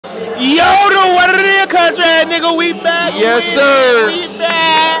Yoda, what it is, country ass nigga? We back. Yes, sir. We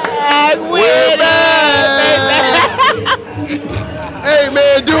back. We're back. Hey,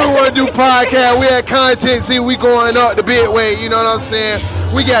 man, DWWWD podcast. We at ContentZ. We going up the big way. You know what I'm saying?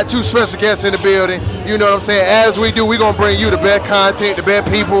 We got two special guests in the building. You know what I'm saying? As we do, we going to bring you the best content, the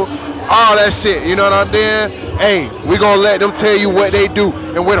best people, all that shit. You know what I'm saying? Hey, we going to let them tell you what they do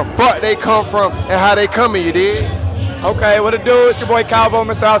and where the fuck they come from and how they coming, you dig? Okay, what it do? It's your boy Calvo,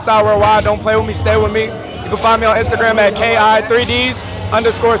 Mr. Outside Worldwide. Don't play with me, stay with me. You can find me on Instagram at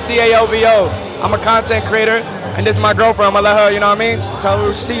KI3Ds_CALVO. I'm a content creator, and this is my girlfriend. I'm gonna let her, you know what I mean? Tell her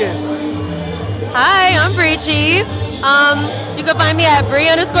who she is. Hi, I'm Bree Chief. You can find me at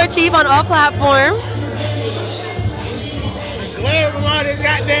Bree_Chief on all platforms. Glare from all this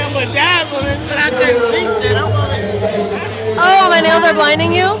goddamn bedazzling shit out there. Oh, my nails are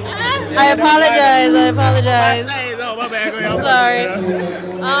blinding you? I apologize. Sorry.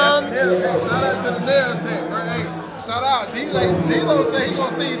 Shout out to the nail tech, bro. Hey, shout out. D-Lo say he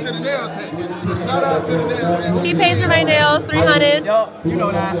gonna see you to the nail tech. So shout out to the nail tech. He pays for my nails, $300. Yo, you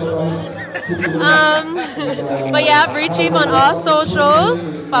know that. But yeah, Bree Chief on all socials.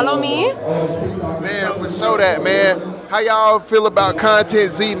 Follow me. Man, for sure that, man. How y'all feel about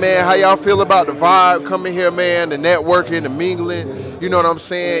ContentZ, man? How y'all feel about the vibe coming here, man? The networking, the mingling. You know what I'm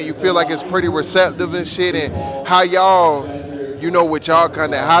saying? You feel like it's pretty receptive and shit. And how y'all, you know, with y'all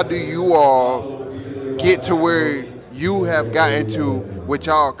kind of, how do you all get to where you have gotten to with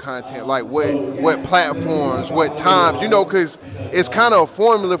y'all content? Like what platforms, what times? You know, because it's kind of a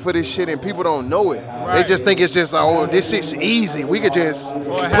formula for this shit and people don't know it. Right. They just think it's just like, oh, this shit's easy. We could just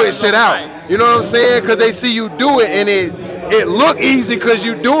put shit out. You know what I'm saying? Because they see you do it and it look easy because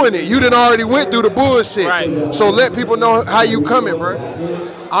you doing it. You done already went through the bullshit. Right. So let people know how you coming, bro.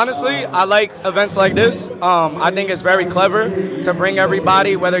 Honestly, I like events like this. I think it's very clever to bring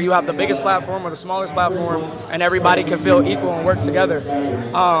everybody, whether you have the biggest platform or the smallest platform, and everybody can feel equal and work together.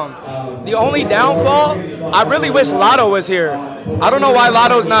 The only downfall, I really wish Lotto was here. I don't know why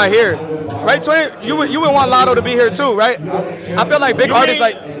Lotto's not here. Right, Twin? You would want Lotto to be here too, right? I feel like big artists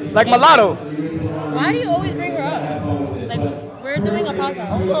like Mulatto. Why do you always bring her up? Like, we're doing a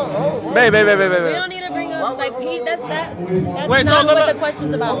podcast. Babe. We don't need to bring up, like, Pete, that's not what the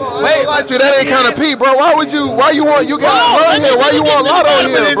question's about. Wait, that ain't kind of Pete, bro. Why you want her here? Why you want Lotto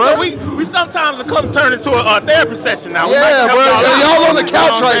here, bro? We sometimes turn into a therapy session now. Yeah, bro. Y'all on the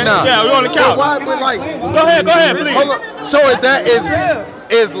couch right now. Yeah, we're on the couch. Go ahead, please. Hold on. So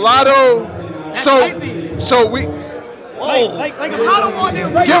is Lotto? So we. Like if Lotto walked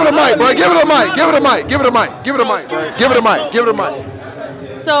in right Give it a mic, bro. Give it a mic.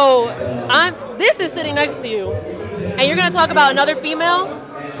 So this is sitting next to you, and you're gonna talk about another female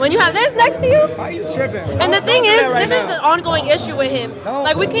when you have this next to you. Why are you tripping? And the thing is, this is the ongoing issue with him.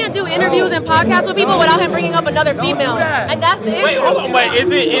 Like, we can't do interviews and podcasts with people without him bringing up another female, and that's the issue. Wait, hold on. Wait,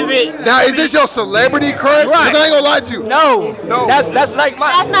 is it? Now, is this your celebrity crush? Right. I ain't gonna lie to you. No. That's like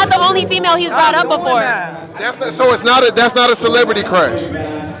my. That's not the only female he's brought up before. So that's not a celebrity crush.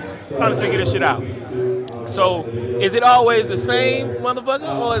 Trying to figure this shit out. So, is it always the same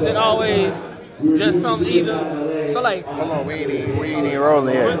motherfucker, or is it always just some either? So like, hold on, we ain't even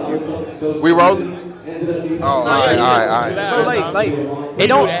rolling yet. We rolling? Oh, all right. So like, it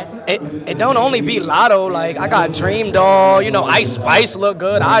don't only be Lotto. Like, I got Dream Doll. You know, Ice Spice look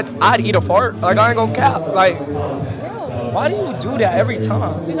good. I'd eat a fart. Like, I ain't gonna cap. Like, why do you do that every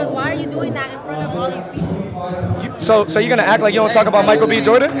time? Because why are you doing that in front of all these people? So you're gonna act like you don't talk about Michael B.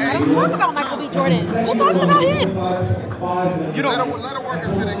 Jordan? I don't talk about Michael B. Jordan. Who talks about him? You don't let her work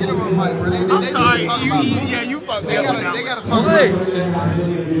and sit and get over mic, bro. I'm sorry. You fucked me up. They gotta talk about some shit.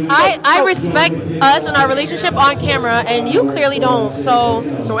 I respect us and our relationship on camera, and you clearly don't. So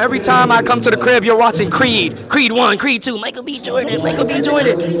every time I come to the crib, you're watching Creed 1, Creed 2, Michael B. Jordan.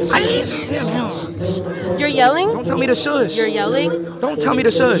 You're yelling? Don't tell me to shush. You're yelling? Don't tell me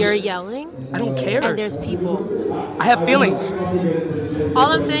to shush. You're yelling? I don't care. And there's people. I have feelings. All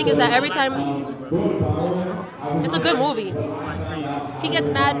I'm saying is that every time, it's a good movie. He gets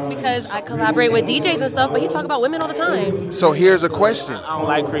mad because I collaborate with DJs and stuff, but he talk about women all the time. So here's a question. I don't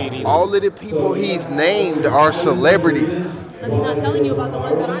like Creed either. All of the people he's named are celebrities. But he's not telling you about the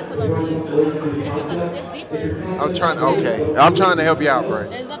ones that aren't celebrities. It's deeper. I'm trying to help you out, bro.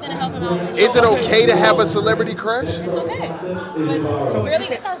 There's nothing to help him out with. Is it okay to have a celebrity crush? It's okay. But really,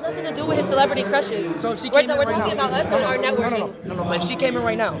 this has nothing to do with his celebrity crushes. So if she we're came in talking right about us and our networking. No. But if she came in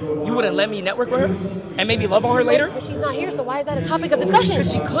right now, you wouldn't let me network with her and maybe love on her later? But she's not here, so why is that a topic of discussion?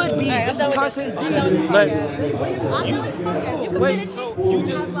 Because she could be. Right, this is ContentZ. I'm done with this podcast. You can finish. You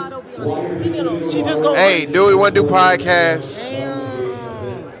just Leave me alone. She just go. Hey, do we want to do podcast?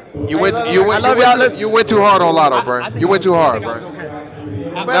 You went too hard on Lotto, bro. You went too hard, bro.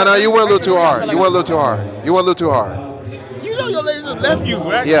 No, you went a little too hard. You went a little too hard. You went a little too hard. You know your lady just left you,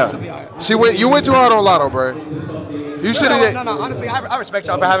 right? Yeah. You went too hard on Lotto, bro. You should have. No, honestly, I respect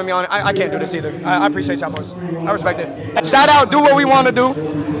y'all for having me on. I can't do this either. I appreciate y'all, boys. I respect it. Shout out, do what we want to do.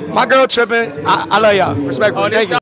 My girl tripping. I love y'all. Respectfully. Thank you.